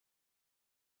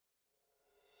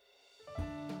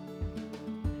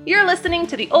You're listening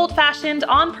to the Old Fashioned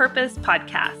On Purpose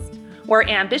podcast, where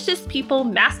ambitious people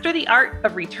master the art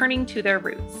of returning to their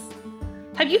roots.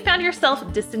 Have you found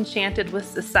yourself disenchanted with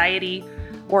society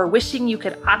or wishing you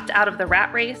could opt out of the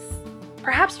rat race?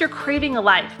 Perhaps you're craving a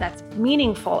life that's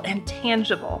meaningful and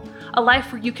tangible, a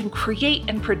life where you can create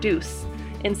and produce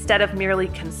instead of merely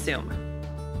consume.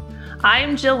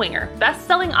 I'm Jill Winger,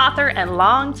 best-selling author and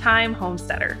longtime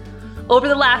homesteader. Over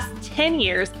the last 10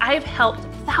 years, I've helped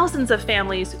thousands of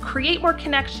families create more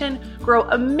connection, grow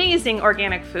amazing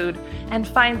organic food, and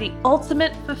find the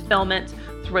ultimate fulfillment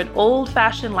through an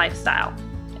old-fashioned lifestyle.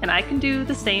 And I can do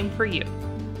the same for you.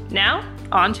 Now,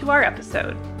 on to our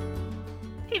episode.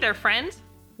 Hey there, friend.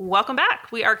 Welcome back.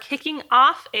 We are kicking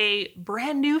off a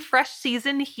brand new, fresh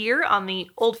season here on the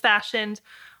Old Fashioned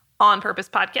On Purpose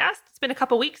podcast. It's been a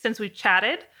couple weeks since we've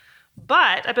chatted,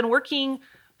 but I've been working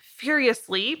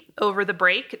furiously over the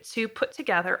break to put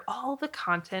together all the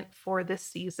content for this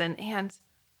season, and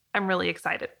I'm really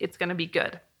excited. It's going to be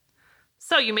good.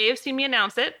 So you may have seen me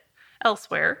announce it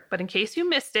elsewhere, but in case you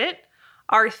missed it,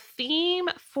 our theme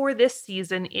for this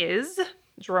season is,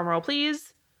 drumroll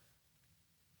please,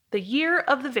 the Year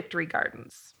of the Victory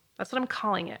Gardens. That's what I'm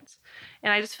calling it.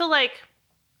 And I just feel like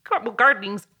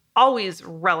gardening's always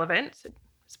relevant.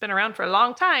 It's been around for a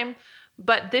long time,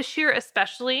 but this year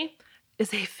especially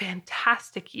is a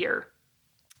fantastic year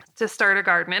to start a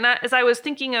garden. And as I was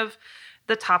thinking of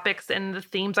the topics and the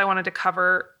themes I wanted to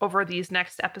cover over these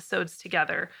next episodes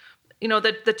together, you know,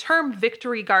 the term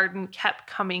victory garden kept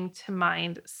coming to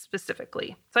mind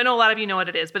specifically. So I know a lot of you know what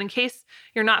it is, but in case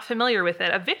you're not familiar with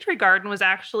it, a victory garden was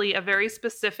actually a very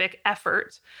specific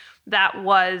effort that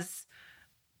was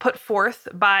put forth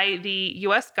by the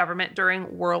U.S. government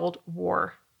during World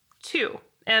War II.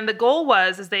 And the goal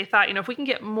is they thought, if we can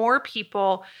get more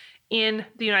people in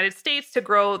the United States to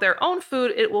grow their own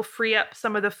food, it will free up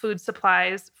some of the food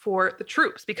supplies for the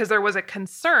troops, because there was a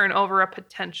concern over a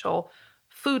potential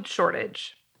food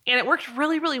shortage. And it worked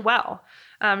really, really well.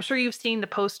 I'm sure you've seen the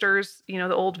posters,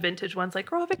 the old vintage ones like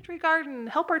grow a victory garden,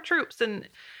 help our troops. And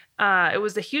it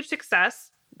was a huge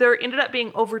success. There ended up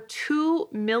being over 2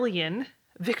 million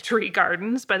victory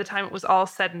gardens by the time it was all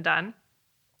said and done.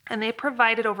 And they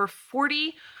provided over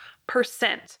 40%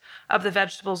 of the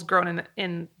vegetables grown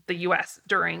in the U.S.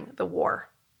 during the war.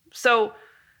 So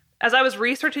as I was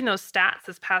researching those stats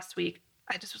this past week,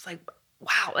 I just was like,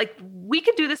 wow, we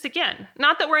could do this again.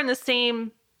 Not that we're in the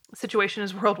same situation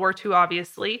as World War II,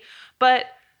 obviously, but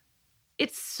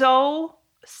it's so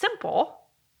simple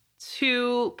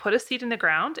to put a seed in the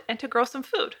ground and to grow some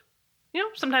food.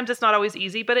 Sometimes it's not always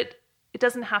easy, but it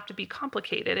doesn't have to be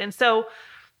complicated. And so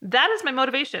that is my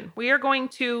motivation. We are going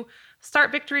to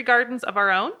start victory gardens of our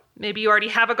own. Maybe you already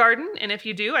have a garden, and if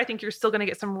you do, I think you're still going to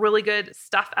get some really good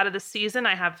stuff out of this season.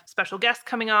 I have special guests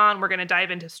coming on. We're going to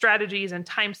dive into strategies and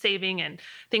time saving and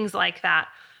things like that.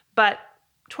 But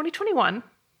 2021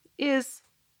 is,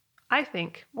 I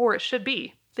think, or it should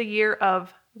be, the year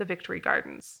of the victory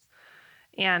gardens.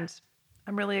 And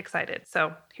I'm really excited.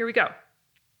 So here we go.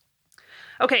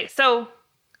 Okay, so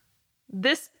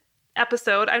this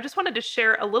episode, I just wanted to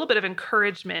share a little bit of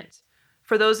encouragement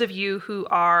for those of you who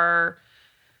are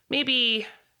maybe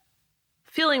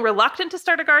feeling reluctant to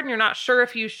start a garden. You're not sure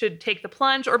if you should take the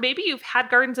plunge, or maybe you've had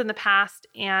gardens in the past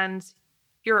and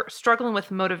you're struggling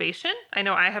with motivation. I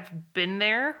know I have been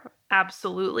there.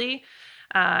 Absolutely.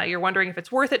 You're wondering if it's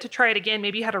worth it to try it again.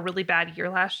 Maybe you had a really bad year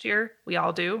last year. We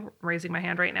all do. I'm raising my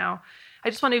hand right now. I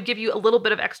just want to give you a little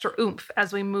bit of extra oomph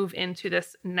as we move into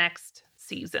this next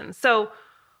season. So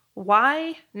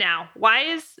why now? Why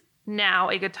is now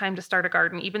a good time to start a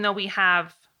garden, even though we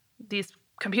have these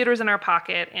computers in our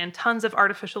pocket and tons of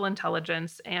artificial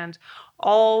intelligence and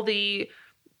all the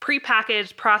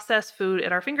prepackaged processed food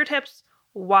at our fingertips?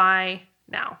 Why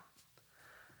now?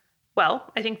 Well,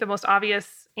 I think the most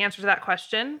obvious answer to that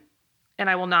question, and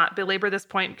I will not belabor this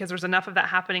point because there's enough of that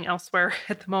happening elsewhere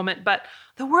at the moment, but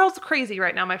the world's crazy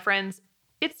right now, my friends.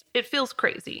 It feels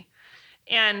crazy.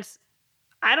 And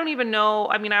I don't even know.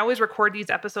 I always record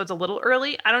these episodes a little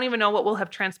early. I don't even know what will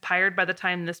have transpired by the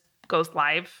time this goes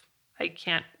live. I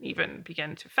can't even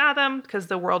begin to fathom, because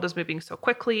the world is moving so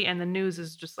quickly and the news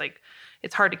is just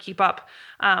it's hard to keep up.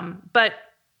 But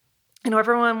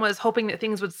everyone was hoping that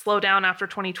things would slow down after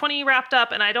 2020 wrapped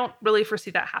up, and I don't really foresee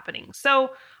that happening.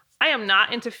 So I am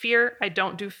not into fear. I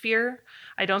don't do fear.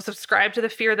 I don't subscribe to the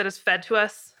fear that is fed to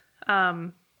us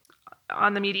on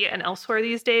the media and elsewhere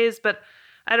these days. But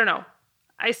I don't know.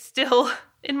 I still,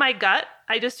 in my gut,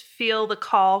 I just feel the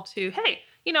call to, hey,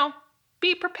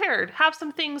 be prepared, have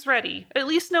some things ready, at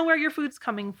least know where your food's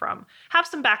coming from, have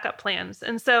some backup plans.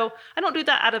 And so I don't do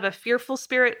that out of a fearful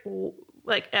spirit.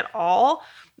 like at all.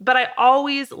 But I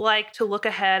always like to look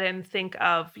ahead and think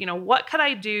of, what could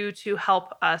I do to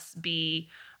help us be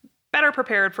better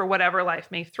prepared for whatever life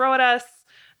may throw at us,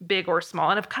 big or small.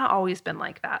 And I've kind of always been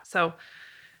like that. So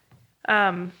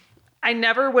I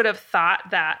never would have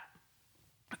thought that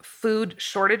food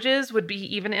shortages would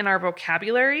be even in our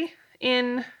vocabulary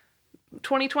in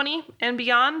 2020 and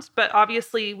beyond. But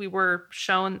obviously we were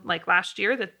shown like last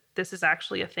year that this is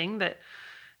actually a thing that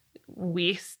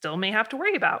we still may have to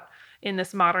worry about in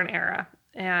this modern era.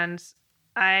 And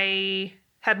I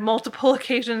had multiple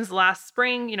occasions last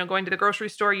spring, going to the grocery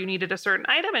store, you needed a certain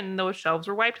item and those shelves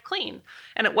were wiped clean.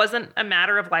 And it wasn't a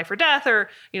matter of life or death or,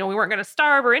 we weren't going to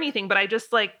starve or anything, but I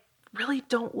just really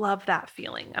don't love that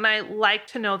feeling. And I like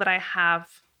to know that I have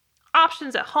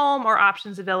options at home or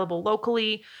options available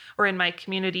locally or in my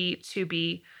community to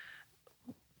be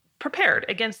prepared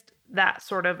against that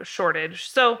sort of shortage.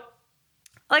 So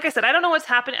like I said, I don't know what's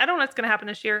happening. I don't know what's going to happen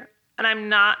this year. And I'm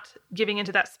not giving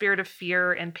into that spirit of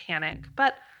fear and panic,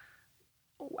 but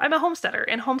I'm a homesteader,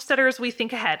 and homesteaders, we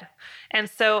think ahead. And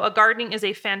so a gardening is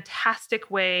a fantastic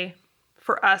way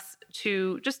for us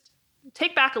to just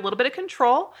take back a little bit of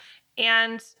control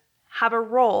and have a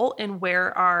role in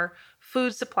where our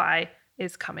food supply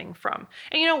is coming from.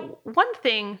 And one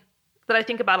thing that I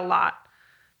think about a lot,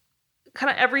 kind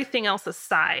of everything else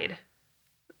aside,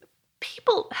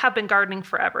 people have been gardening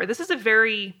forever. This is a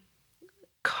very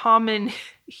common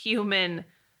human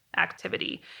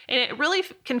activity. And it really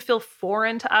can feel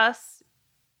foreign to us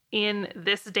in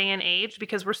this day and age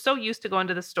because we're so used to going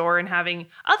to the store and having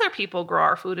other people grow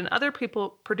our food and other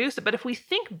people produce it. But if we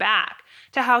think back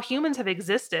to how humans have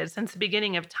existed since the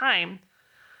beginning of time,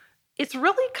 it's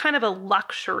really kind of a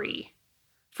luxury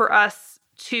for us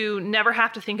to never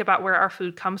have to think about where our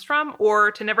food comes from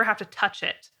or to never have to touch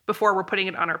it before we're putting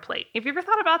it on our plate. Have you ever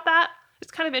thought about that?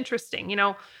 It's kind of interesting.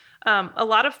 A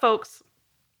lot of folks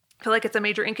feel like it's a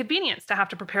major inconvenience to have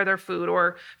to prepare their food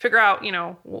or figure out,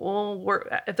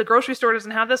 if the grocery store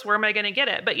doesn't have this, where am I going to get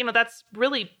it? But, that's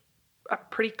really a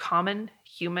pretty common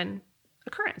human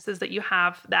occurrence, is that you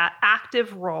have that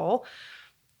active role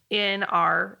in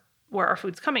where our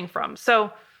food's coming from.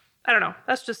 So I don't know,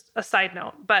 that's just a side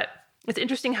note, but it's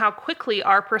interesting how quickly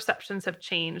our perceptions have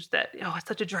changed that, it's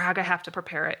such a drag, I have to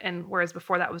prepare it. And whereas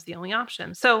before that was the only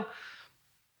option. So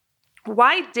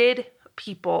why did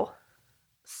people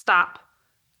stop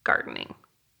gardening?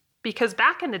 Because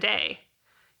back in the day,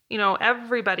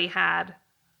 everybody had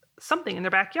something in their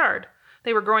backyard.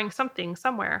 They were growing something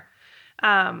somewhere.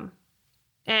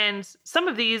 And some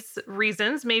of these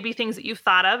reasons may be things that you've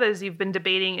thought of as you've been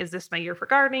debating, is this my year for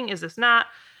gardening? Is this not?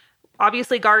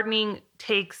 Obviously, gardening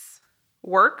takes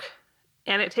work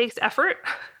and it takes effort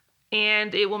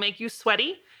and it will make you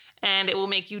sweaty and it will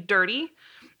make you dirty.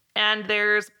 And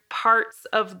there's parts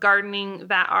of gardening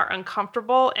that are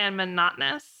uncomfortable and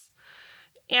monotonous.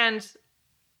 And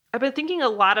I've been thinking a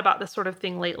lot about this sort of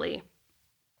thing lately.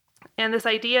 And this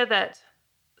idea that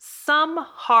some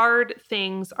hard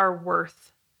things are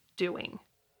worth doing.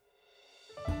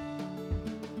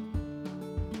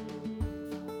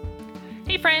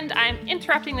 Hey friend, I'm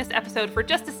interrupting this episode for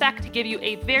just a sec to give you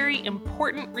a very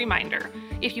important reminder.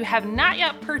 If you have not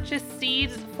yet purchased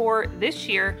seeds for this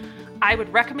year, I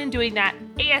would recommend doing that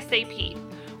ASAP.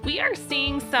 We are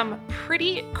seeing some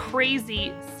pretty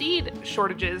crazy seed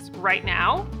shortages right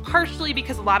now, partially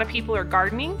because a lot of people are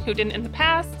gardening who didn't in the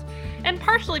past, and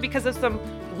partially because of some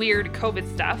weird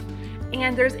COVID stuff.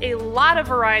 And there's a lot of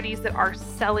varieties that are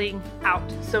selling out.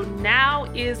 So now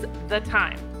is the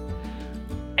time.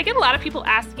 I get a lot of people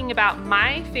asking about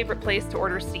my favorite place to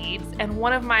order seeds, and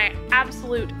one of my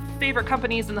absolute favorite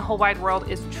companies in the whole wide world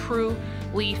is True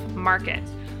Leaf Market.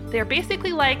 They're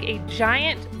basically like a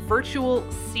giant virtual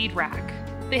seed rack.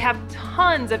 They have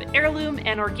tons of heirloom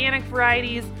and organic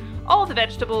varieties, all the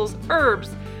vegetables, herbs,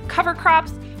 cover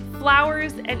crops,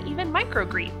 flowers, and even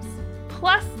microgreens.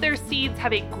 Plus, their seeds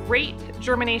have a great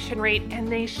germination rate and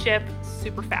they ship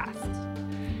super fast.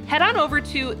 Head on over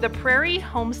to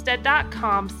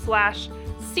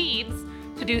theprairiehomestead.com/seeds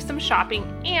to do some shopping,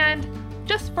 and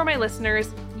just for my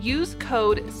listeners, use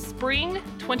code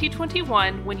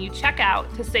SPRING2021 when you check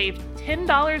out to save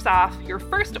 $10 off your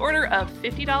first order of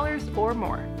 $50 or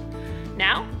more.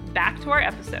 Now, back to our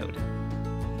episode.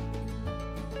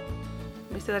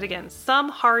 Let me say that again. Some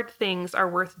hard things are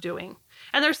worth doing.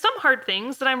 And there's some hard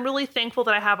things that I'm really thankful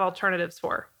that I have alternatives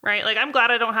for, right? Like, I'm glad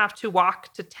I don't have to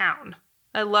walk to town.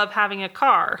 I love having a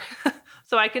car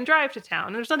so I can drive to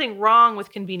town. There's nothing wrong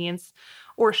with convenience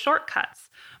or shortcuts.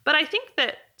 But I think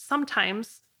that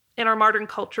sometimes in our modern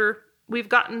culture, we've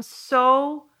gotten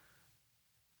so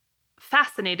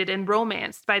fascinated and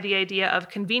romanced by the idea of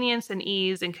convenience and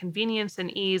ease and convenience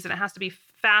and ease, and it has to be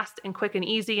fast and quick and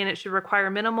easy, and it should require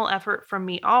minimal effort from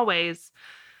me always,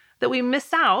 that we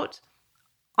miss out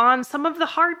on some of the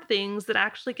hard things that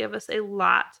actually give us a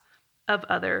lot of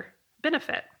other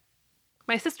benefit.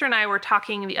 My sister and I were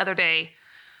talking the other day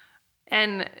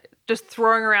and just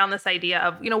throwing around this idea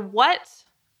of,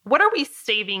 what are we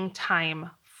saving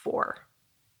time for?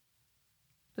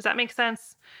 Does that make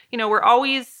sense? We're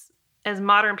always, as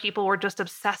modern people, we're just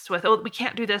obsessed with, we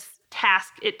can't do this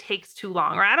task. It takes too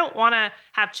long. Or I don't want to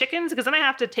have chickens because then I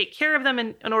have to take care of them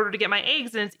in order to get my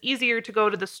eggs. And it's easier to go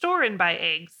to the store and buy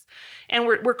eggs. And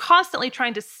we're constantly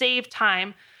trying to save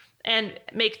time and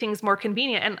make things more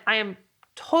convenient. And I am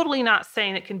totally not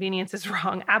saying that convenience is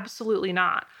wrong. Absolutely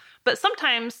not. But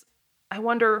sometimes I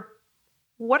wonder,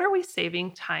 what are we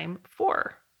saving time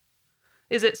for?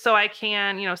 Is it so I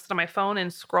can, sit on my phone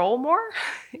and scroll more?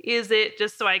 Is it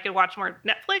just so I can watch more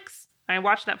Netflix? I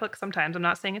watch Netflix sometimes. I'm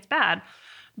not saying it's bad.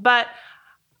 But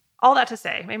all that to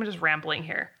say, maybe I'm just rambling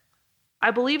here.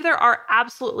 I believe there are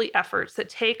absolutely efforts that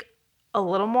take a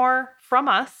little more from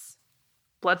us,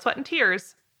 blood, sweat, and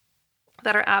tears,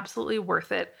 that are absolutely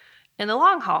worth it in the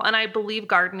long haul. And I believe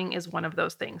gardening is one of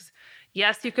those things.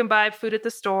 Yes, you can buy food at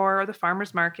the store or the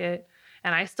farmer's market,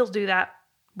 and I still do that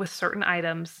with certain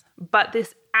items, but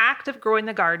this act of growing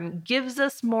the garden gives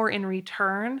us more in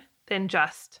return than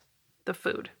just the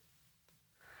food.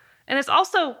 And it's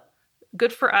also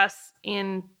good for us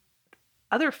in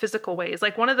other physical ways.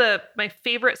 Like one of my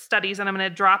favorite studies, and I'm going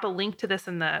to drop a link to this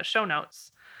in the show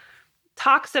notes,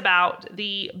 talks about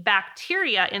the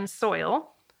bacteria in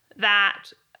soil that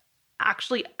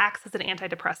actually acts as an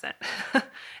antidepressant.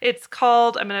 It's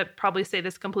called, I'm going to probably say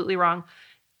this completely wrong,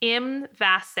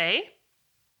 Vaccae.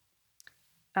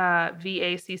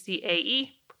 Vaccae.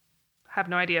 I have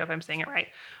no idea if I'm saying it right.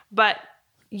 But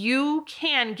you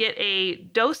can get a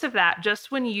dose of that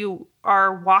just when you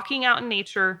are walking out in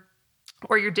nature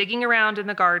or you're digging around in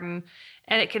the garden,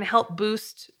 and it can help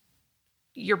boost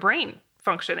your brain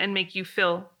function and make you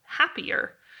feel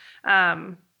happier.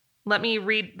 Let me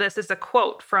read this as a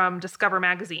quote from Discover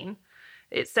magazine.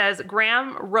 It says,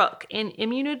 Graham Rook, an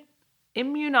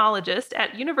immunologist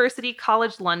at University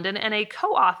College London and a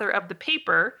co-author of the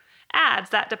paper,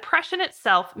 adds that depression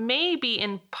itself may be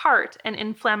in part an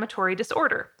inflammatory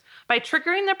disorder. By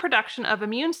triggering the production of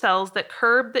immune cells that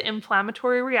curb the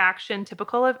inflammatory reaction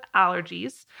typical of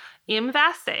allergies,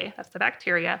 Vaccae, that's the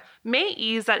bacteria, may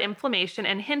ease that inflammation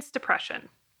and hence depression.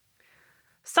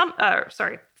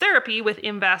 Therapy with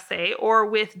Vaccae or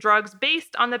with drugs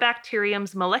based on the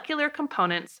bacterium's molecular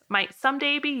components might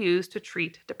someday be used to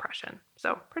treat depression.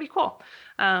 So pretty cool.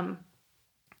 And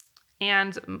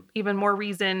even more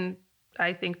reason,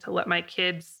 I think, to let my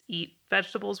kids eat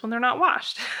vegetables when they're not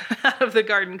washed out of the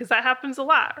garden, because that happens a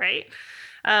lot, right?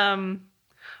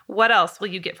 What else will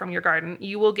you get from your garden?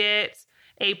 You will get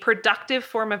a productive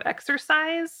form of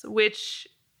exercise, which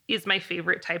is my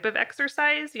favorite type of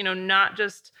exercise, not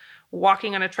just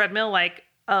walking on a treadmill like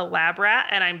a lab rat.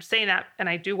 And I'm saying that, and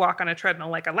I do walk on a treadmill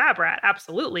like a lab rat.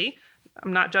 Absolutely.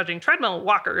 I'm not judging treadmill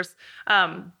walkers.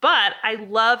 But I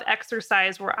love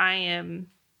exercise where I am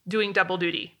doing double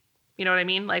duty. You know what I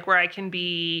mean? Like where I can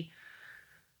be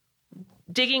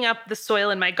digging up the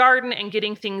soil in my garden and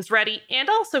getting things ready, and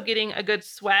also getting a good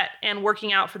sweat and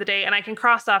working out for the day. And I can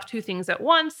cross off two things at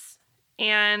once.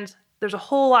 And there's a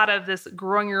whole lot of this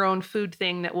growing your own food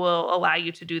thing that will allow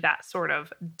you to do that sort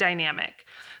of dynamic.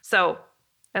 So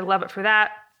I love it for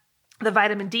that. The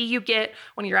vitamin D you get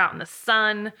when you're out in the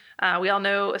sun. We all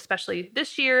know, especially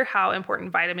this year, how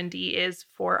important vitamin D is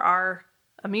for our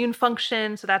immune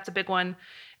function. So that's a big one.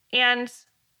 And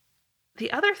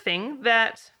the other thing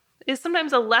that is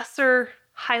sometimes a lesser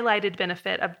highlighted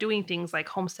benefit of doing things like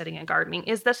homesteading and gardening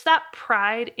is that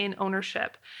pride in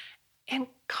ownership and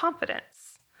confidence.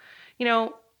 I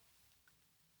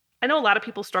know a lot of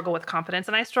people struggle with confidence,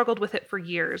 and I struggled with it for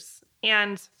years.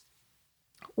 And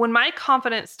when my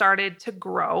confidence started to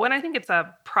grow, and I think it's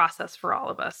a process for all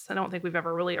of us, I don't think we've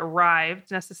ever really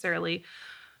arrived necessarily,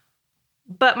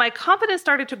 but my confidence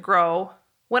started to grow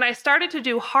when I started to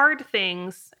do hard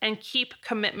things and keep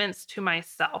commitments to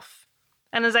myself.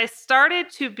 And as I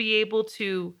started to be able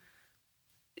to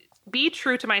be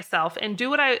true to myself and do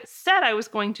what I said I was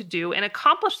going to do and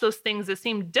accomplish those things that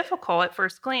seemed difficult at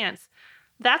first glance,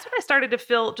 that's when I started to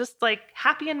feel just like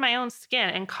happy in my own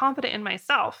skin and confident in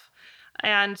myself.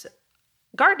 And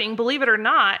gardening, believe it or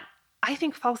not, I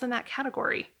think falls in that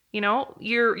category.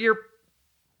 You're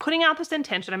putting out this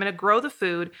intention, I'm going to grow the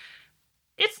food.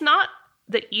 It's not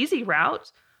the easy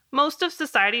route, most of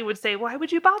society would say, why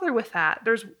would you bother with that?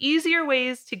 There's easier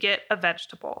ways to get a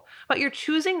vegetable, but you're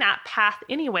choosing that path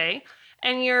anyway,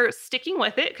 and you're sticking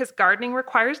with it because gardening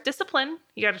requires discipline.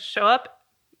 You got to show up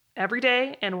every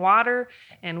day and water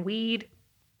and weed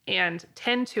and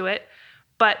tend to it.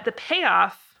 But the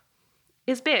payoff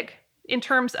is big in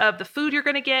terms of the food you're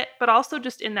going to get, but also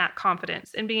just in that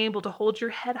confidence and being able to hold your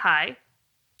head high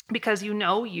because you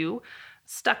know you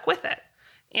stuck with it.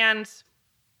 And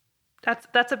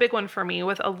that's a big one for me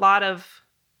with a lot of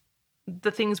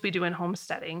the things we do in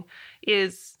homesteading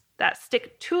is that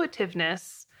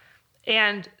stick-to-itiveness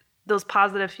and those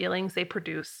positive feelings they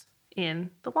produce in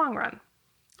the long run.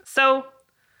 So,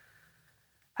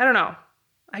 I don't know.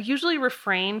 I usually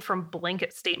refrain from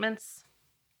blanket statements,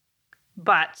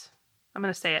 but I'm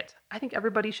going to say it. I think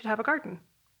everybody should have a garden.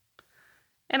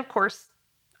 And of course,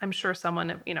 I'm sure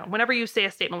someone, whenever you say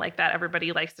a statement like that,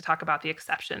 everybody likes to talk about the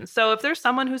exceptions. So if there's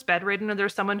someone who's bedridden or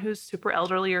there's someone who's super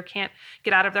elderly or can't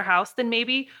get out of their house, then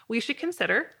maybe we should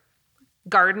consider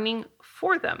gardening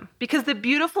for them. Because the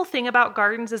beautiful thing about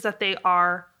gardens is that they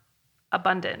are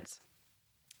abundant.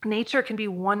 Nature can be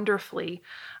wonderfully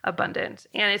abundant,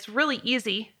 and it's really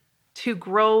easy to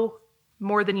grow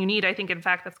more than you need. I think, in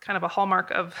fact, that's kind of a hallmark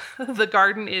of the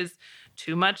garden is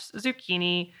too much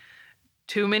zucchini,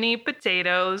 too many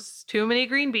potatoes, too many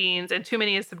green beans, and too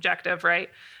many is subjective, right?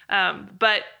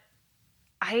 But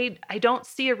I don't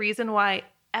see a reason why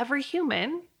every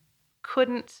human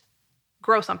couldn't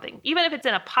grow something, even if it's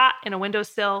in a pot, in a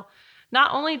windowsill,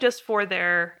 not only just for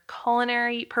their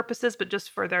culinary purposes, but just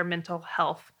for their mental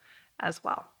health as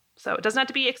well. So it doesn't have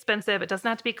to be expensive. It doesn't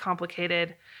have to be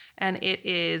complicated. And it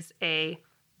is a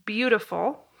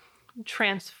beautiful,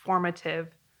 transformative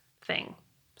thing.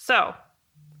 So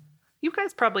you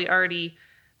guys probably already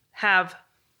have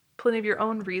plenty of your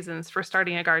own reasons for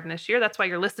starting a garden this year. That's why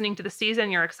you're listening to the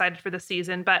season. You're excited for the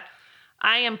season. But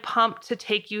I am pumped to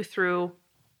take you through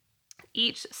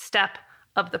each step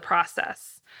of the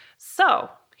process. So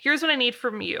here's what I need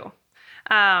from you.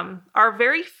 Our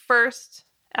very first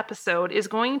episode is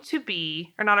going to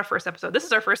be, or not our first episode, this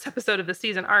is our first episode of the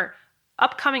season. Our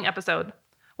upcoming episode,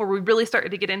 where we really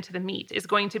started to get into the meat, is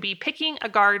going to be picking a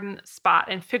garden spot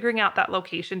and figuring out that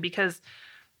location, because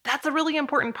that's a really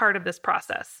important part of this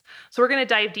process. So we're going to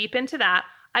dive deep into that.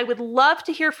 I would love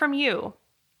to hear from you.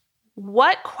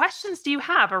 What questions do you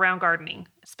have around gardening?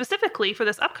 Specifically for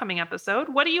this upcoming episode,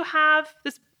 what do you have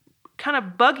this kind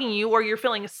of bugging you or you're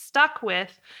feeling stuck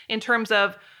with in terms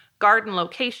of garden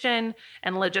location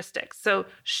and logistics? So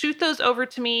shoot those over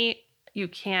to me. You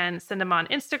can send them on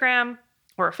Instagram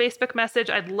or a Facebook message.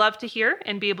 I'd love to hear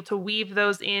and be able to weave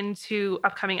those into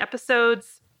upcoming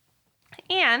episodes.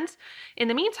 And in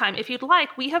the meantime, if you'd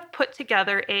like, we have put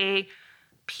together a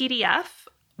PDF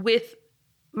with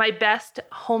my best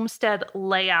homestead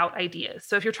layout ideas.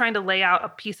 So if you're trying to lay out a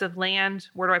piece of land,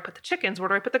 where do I put the chickens? Where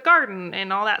do I put the garden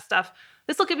and all that stuff?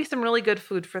 This will give you some really good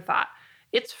food for thought.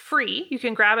 It's free. You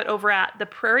can grab it over at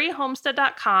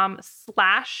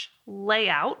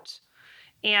theprairiehomestead.com/layout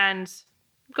and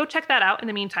go check that out in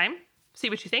the meantime. See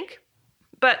what you think.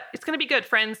 But it's going to be good,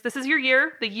 friends. This is your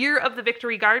year, the year of the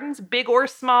Victory Gardens, big or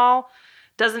small,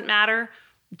 doesn't matter.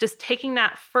 Just taking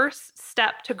that first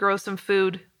step to grow some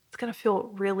food, it's going to feel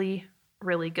really,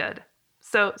 really good.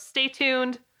 So stay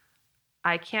tuned.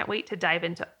 I can't wait to dive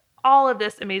into all of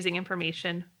this amazing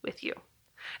information with you.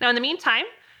 Now, in the meantime,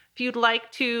 if you'd like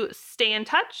to stay in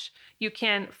touch, you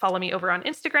can follow me over on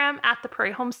Instagram at The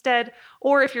Prairie Homestead,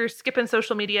 or if you're skipping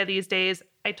social media these days,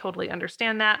 I totally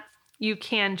understand that. You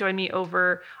can join me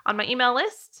over on my email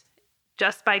list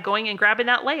just by going and grabbing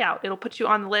that layout. It'll put you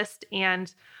on the list,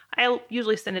 and I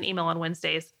usually send an email on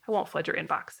Wednesdays. I won't flood your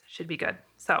inbox. Should be good.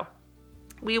 So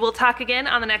we will talk again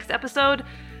on the next episode.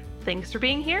 Thanks for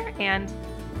being here, and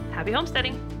happy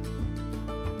homesteading.